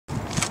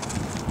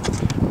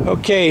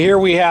Okay, here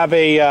we have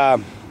a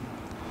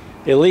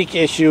leak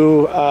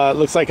issue.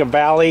 Looks like a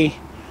valley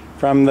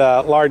from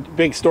the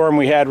big storm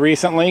we had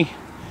recently.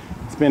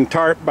 It's been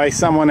tarped by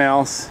someone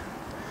else,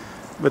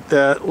 but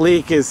the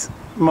leak is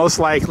most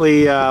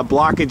likely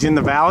blockage in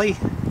the valley.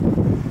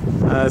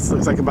 This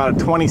looks like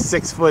about a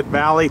 26-foot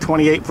valley,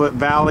 28-foot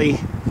valley,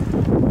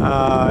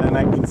 and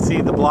I can see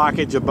the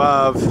blockage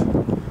above.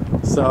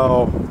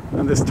 So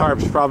this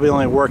tarp's probably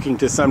only working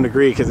to some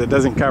degree because it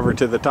doesn't cover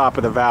to the top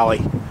of the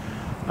valley.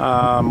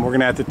 We're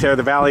going to have to tear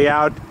the valley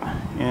out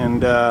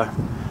and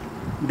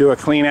do a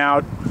clean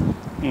out,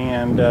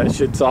 and it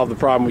should solve the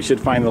problem. We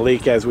should find the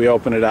leak as we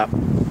open it up.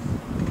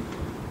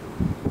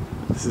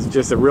 This is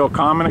just a real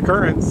common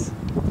occurrence.